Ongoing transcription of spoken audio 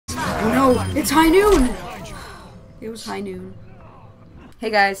Oh no, it's high noon! It was high noon.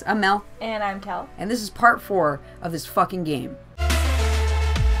 Hey guys, I'm Mel. And I'm Kel. And this is part 4 of this fucking game.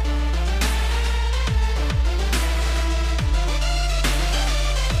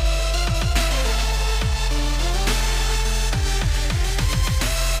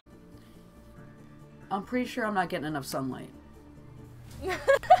 I'm pretty sure I'm not getting enough sunlight.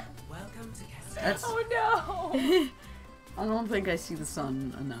 Welcome to That's, Oh no! I don't think I see the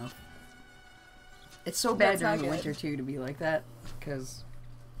sun enough. It's so bad That's not during the good. winter too to be like that, because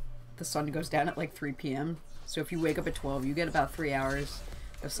the sun goes down at like 3 p.m. So if you wake up at 12, you get about 3 hours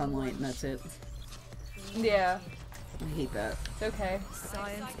of sunlight and that's it. Yeah, I hate that. it's okay.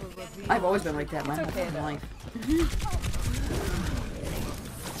 I've always been like that my It's whole okay, fucking though. life.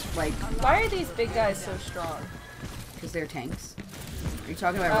 Like, Why are these big guys so strong? because they're tanks. Are you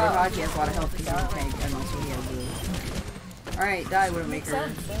talking about Oh. Roadhog? He has a lot of health because he's a tank, and also he has blue. Alright, die, Makes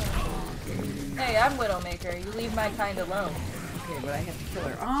Widowmaker. sense. Hey, I'm Widowmaker. You leave my kind alone. Okay, but I have to kill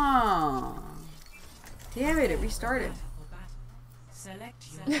her. Ah, damn it! It restarted. select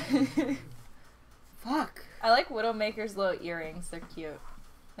your Fuck. I like Widowmaker's little earrings. They're cute.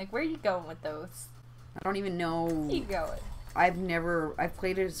 Like, where are you going with those? I don't even know. Where you going? I've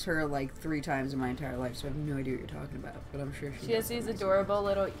played as her like 3 times in my entire life, so I have no idea what you're talking about. But I'm sure She has these adorable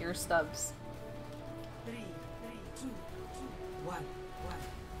little ear stubs. 3, 2, 1,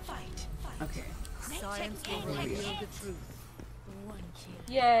 fight. Okay. Science will reveal the truth.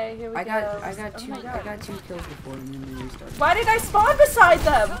 Yay! Here we I go. got Oh two. my I God. got 2 kills before, and then they restarted. Why did I spawn beside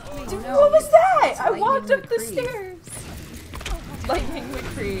them? Dude, no, what was that? it's I walked Lightning up the McCree. stairs. Lightning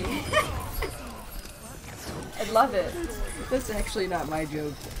McCree. I love it. That's actually not my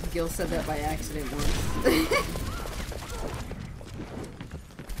joke. Gil said that by accident once.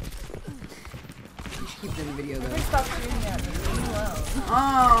 You should keep it in the video Everybody though. stop shooting at me. Leave me alone.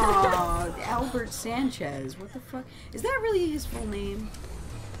 Oh, Albert Sanchez. What the fuck? Is that really his full name?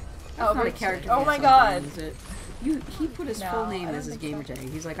 That's not a Albert character. Oh from my something, God. Is it? He put his No, full name I as don't his think gamer so. tag.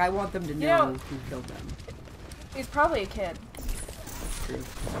 He's like, I want them to know know- who killed them. He's probably a kid. True.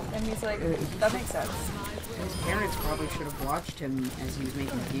 And he's like, that makes sense. His parents probably should have watched him as he was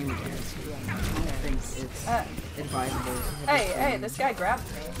making the gamer tags. I don't think it's advisable. to have his full Hey, name. this guy grabbed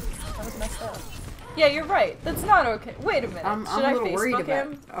me. That was messed up. Yeah, you're right. That's not okay. Wait a minute. I'm Should a I little worried Facebook about.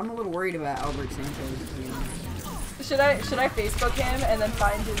 him? I'm a little worried about Albert Sanchez. To be honest. Should I Facebook him and then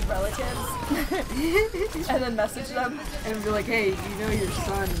find his relatives and then message them? And be like, hey, you know your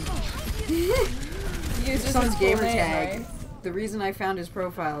son. Use his Son's full gamer name, tag. right? The reason I found his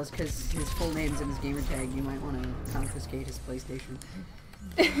profile is because his full name's in his gamer tag. You might want to confiscate his PlayStation.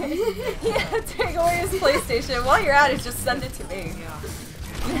 Yeah, take away his PlayStation. While you're at it, just send it to me.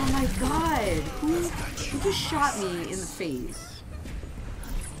 Oh my god! Who just shot me in the face?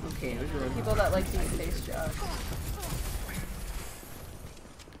 Okay, it was really People that like doing face jobs.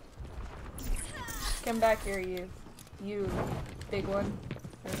 Come back here, you big one.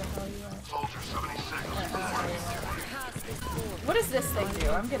 Where the hell you at? What does this thing do?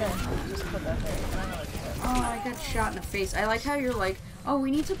 I'm gonna just put that there. I don't know what it does. Oh, I got shot in the face. I like how you're like, oh,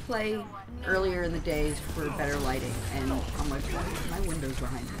 we need to play earlier in the days for better lighting. And I'm like, what? My window's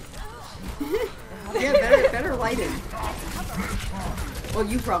behind me. Yeah, better lighting. Well,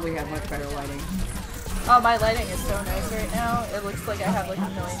 you probably have much better lighting. Oh, my lighting is so nice right now. It looks like I have like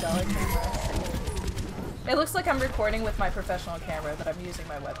 $1 million camera. It looks like I'm recording with my professional camera, but I'm using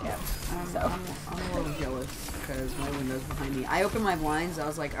my webcam. So. I'm a little jealous because my window's behind me. I opened my blinds. I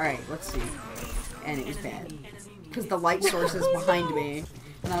was like, all right, let's see. And it was bad because the light source is behind me.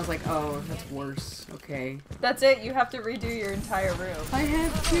 And I was like, oh, that's worse. Okay. That's it. You have to redo your entire room. I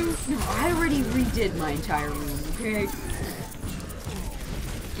have to. No, I already redid my entire room. Okay.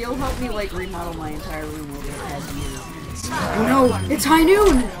 Gil helped me like remodel my entire room over the past year. Oh no! It's high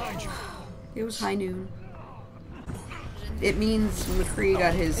noon. It was high noon. It means McCree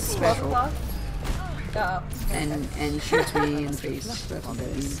got his It's 12 special o'clock? Oh. and shoots me in the face. That's what that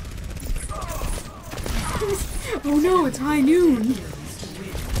means. Oh no! It's high noon.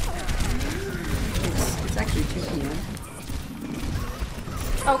 It's actually 2 p.m.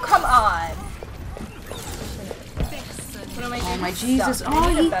 Oh, come on! What am I Oh doing? my Jesus! Stuff. I Oh,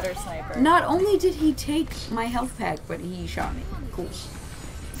 need a he better sniper. not only did he take my health pack, but he shot me. Cool.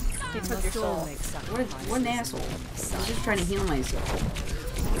 He took your soul. What an asshole! I was just trying to heal myself.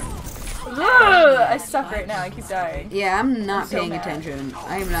 Ugh, I suck right now. I keep dying. Yeah, I'm not I'm so paying mad. attention.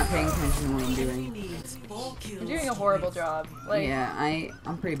 I am not paying attention to what I'm doing. You're doing a horrible job. Like, Yeah,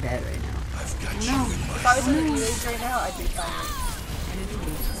 I'm pretty bad right now. No. if I was in the village right now, I'd be fine.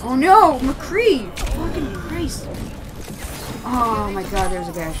 Oh no, McCree! Fucking Christ! Oh my god, there's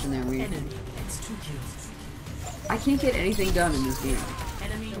a Bastion there. Weird. Enemy. It's 2 kills. I can't get anything done in this game.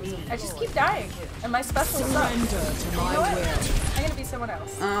 Enemy remaining. I just keep dying, and my special sucks. Surrender to You know my what? will. I'm gonna be someone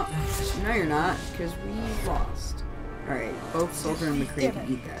else. No, you're not, because we lost. Alright, both Soldier and McCree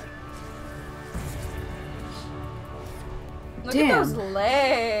can eat that. Look Damn. at those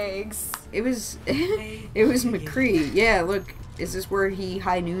legs. It was it was McCree. Yeah, look. Is this where he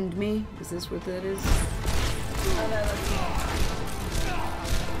high nooned me? Is this what that is? Oh, no, that's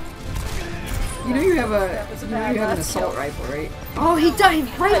You know you have That was a you know bad you have an last assault kill. rifle, right? Oh, he died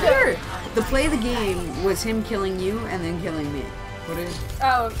right I know. here! The play of the game was him killing you and then killing me. What is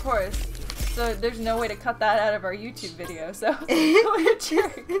Oh, of course. So there's no way to cut that out of our YouTube video, so what a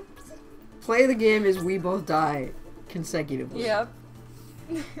jerk. play of the game is we both die consecutively. Yep.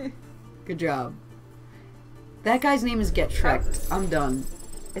 Good job. That guy's name is Get Shrek'd. I'm done.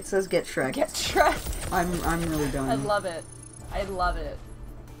 It says Get Shrek'd. Get trapped. I'm really done. I love it. I love it.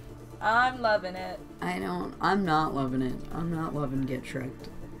 I'm loving it. I'm not loving it. I'm not loving Get Shrek'd.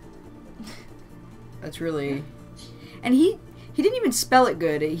 That's really... And he didn't even spell it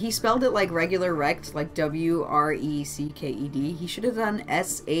good. He spelled it like regular rect, like W-R-E-C-K-E-D. He should have done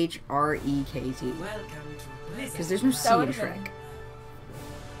S-H-R-E-K-T. Welcome to Blizzard. Because there's no C That in would've been- Shrek.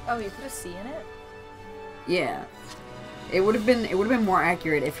 Oh, you put a C in it? Yeah. It would have been more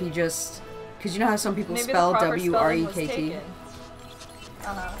accurate if he just... Because you know how some people Maybe spell the proper spelling was W-R-E-K-T? taken.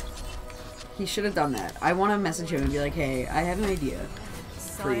 Uh-huh. He should have done that. I want to message him and be like, hey, I have an idea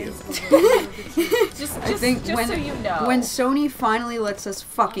for you. Science will reveal the truth. Just I think when so you know. when Sony finally lets us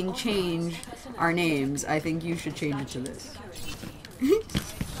fucking change our names, I think you should change it to this.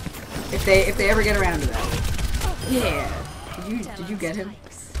 if they ever get around to that. Yeah. Did you get him?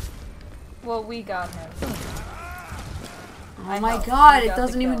 Well, we got him. Oh my god, it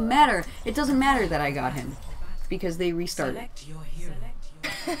doesn't even matter. It doesn't matter that I got him. Because they restarted. Select your hero.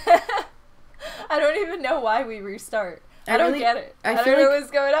 I don't even know why we restart. I don't really- get it. I I feel don't know like-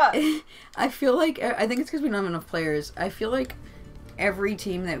 what's going on. I feel like I think it's because we don't have enough players. I feel like every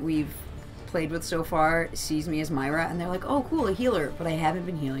team that we've played with so far sees me as Myra, and they're like, "Oh, cool, a healer," but I haven't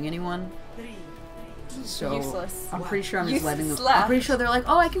been healing anyone, 3, so Useless. I'm pretty sure I'm just letting them. Useless. I'm pretty sure they're like,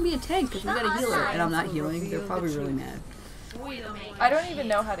 "Oh, I can be a tank because we got a healer," and I'm not healing. They're probably really mad. I don't even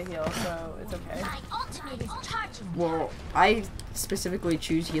know how to heal, so it's okay. Well, I specifically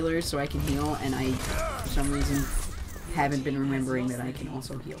choose healers so I can heal, and I, for some reason, haven't been remembering that I can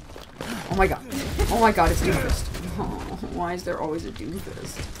also heal. Oh my god. Oh my god, it's Doomfist. Oh, why is there always a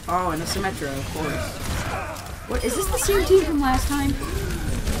Doomfist? Oh, and a Symmetra, of course. What, is this the same team from last time?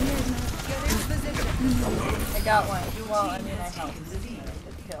 I got one. Well, I mean, I helped. I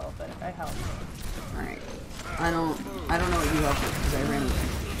didn't kill, but I helped. Alright. I don't know what you helped with, because I ran away.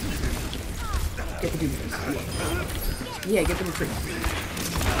 Get the Doomfist. Yeah, get the McCree.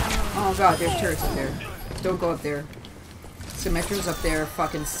 Oh god, there's turrets up there. Don't go up there. Symmetra's up there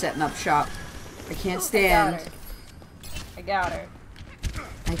fucking setting up shop. I can't stand. I got her.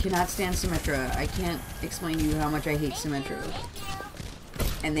 I cannot stand Symmetra. I can't explain to you how much I hate Symmetra.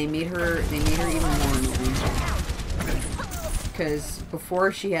 And they made her even more annoying. Because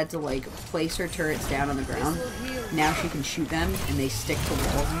before she had to like place her turrets down on the ground, now she can shoot them and they stick to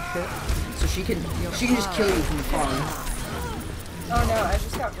walls and shit. So she can just kill you from afar. Oh no, I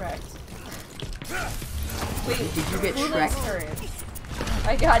just got wrecked. Wait, Did you get who Shrek? likes turrets?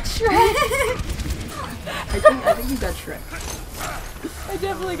 I got Shrek. I think you got Shrek. I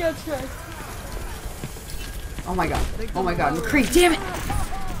definitely got Shrek. Oh my god. Oh my god. McCree, damn it!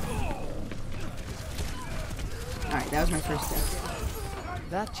 Alright, that was my first death.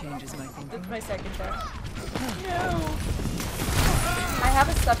 That changes my thinking. That's my second death. No. I have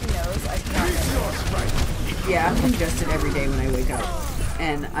a stuffy nose. I cannot get it. Yeah, I'm congested every day when I wake up.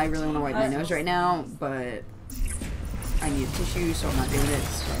 And I really want to wipe my nose right now, but I need a tissue, so I'm not doing it.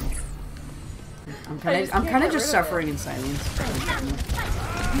 So I'm kind of just suffering in silence.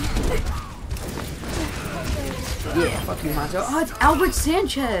 Yeah, fuck you, Hanzo. Oh, it's Albert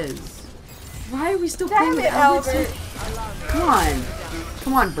Sanchez. Why are we still playing with Albert Sanchez?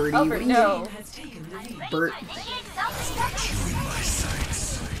 Come on, Birdie. Albert, no. Bert.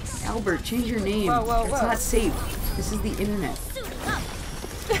 Albert, change your name. Whoa, whoa, It's whoa. not safe. This is the internet.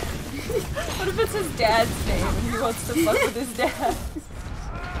 What if it's his dad's name and he wants to fuck with his dad?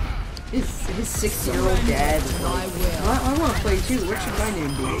 His 6-year-old dad. Is like, I want to play too. What should my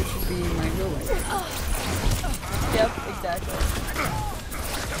name be? It should be my real life. Yep, exactly.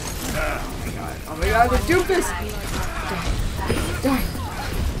 Oh my god, the Doofus! Die.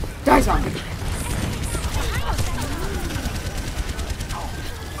 Die, zombie.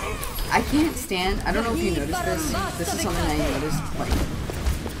 I can't stand. I don't know if you noticed this. This is something I noticed like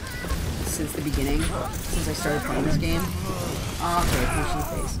since the beginning, since I started playing this game. Okay, punch in the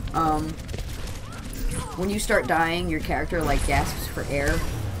face. When you start dying, your character like gasps for air,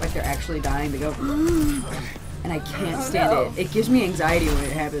 like they're actually dying. They go, and I can't stand it. It gives me anxiety when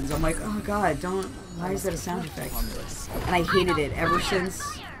it happens. I'm like, oh god, don't. Why is that a sound effect? And I hated it ever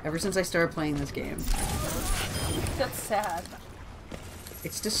since I started playing this game. That's sad.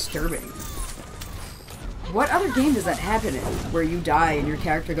 It's disturbing. What other game does that happen in? Where you die and your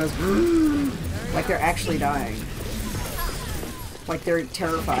character goes, like they're actually dying. Like they're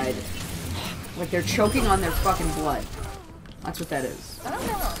terrified. Like they're choking on their fucking blood. That's what that is. I don't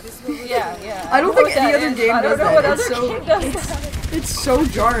know. Yeah. I don't think any other game does that. It's so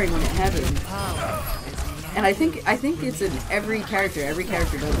jarring when it happens. And I think it's in every character. Every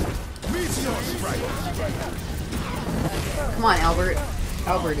character does it. Come on, Albert.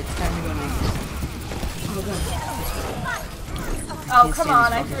 Albert, it's time to go next. Oh, come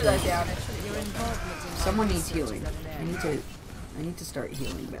on, I threw that down. Someone needs healing. I need to start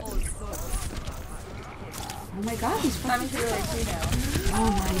healing better. Oh my god, he's fucking healing too now.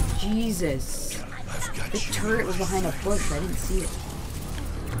 Oh my Jesus. The turret was behind a bush, I didn't see it.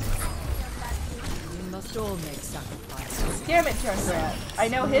 We must all make sacrifices. Damn it, Junkrat. I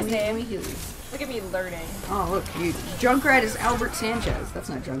know his name. Let me heal you. Look at me learning. Oh look, you Junkrat is Albert Sanchez. That's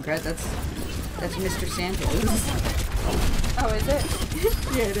not Junkrat, that's Mr. Sanchez. Oh, is it?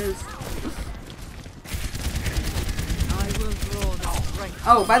 Yeah, it is. I will draw the strength.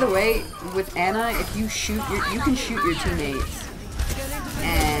 Oh, by the way, with Anna, if you shoot you can shoot your teammates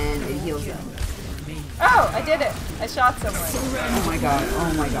and it heals them. Oh, I did it. I shot someone. Oh my god,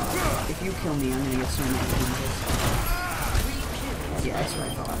 oh my god. If you kill me, I'm gonna get so mad. Yeah, that's what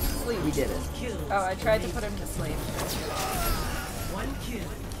I thought. We did it. Oh, I tried to put him to sleep.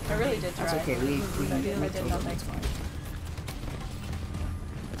 I really did try. That's okay, we I did nothing.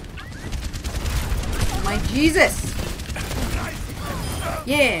 My Jesus!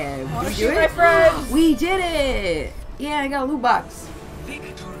 Yeah, we do Shoot my it? friends! We did it! Yeah, I got a loot box.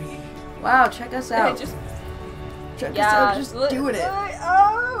 Wow, check us out. Check us out, just doing it.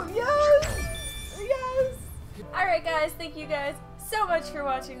 Oh, yes! Yes! Alright guys, thank you guys so much for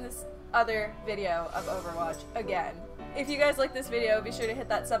watching this other video of Overwatch again. If you guys like this video, be sure to hit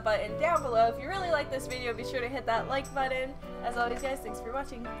that sub button down below. If you really like this video, be sure to hit that like button. As always guys, thanks for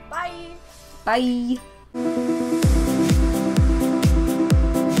watching. Bye! Bye!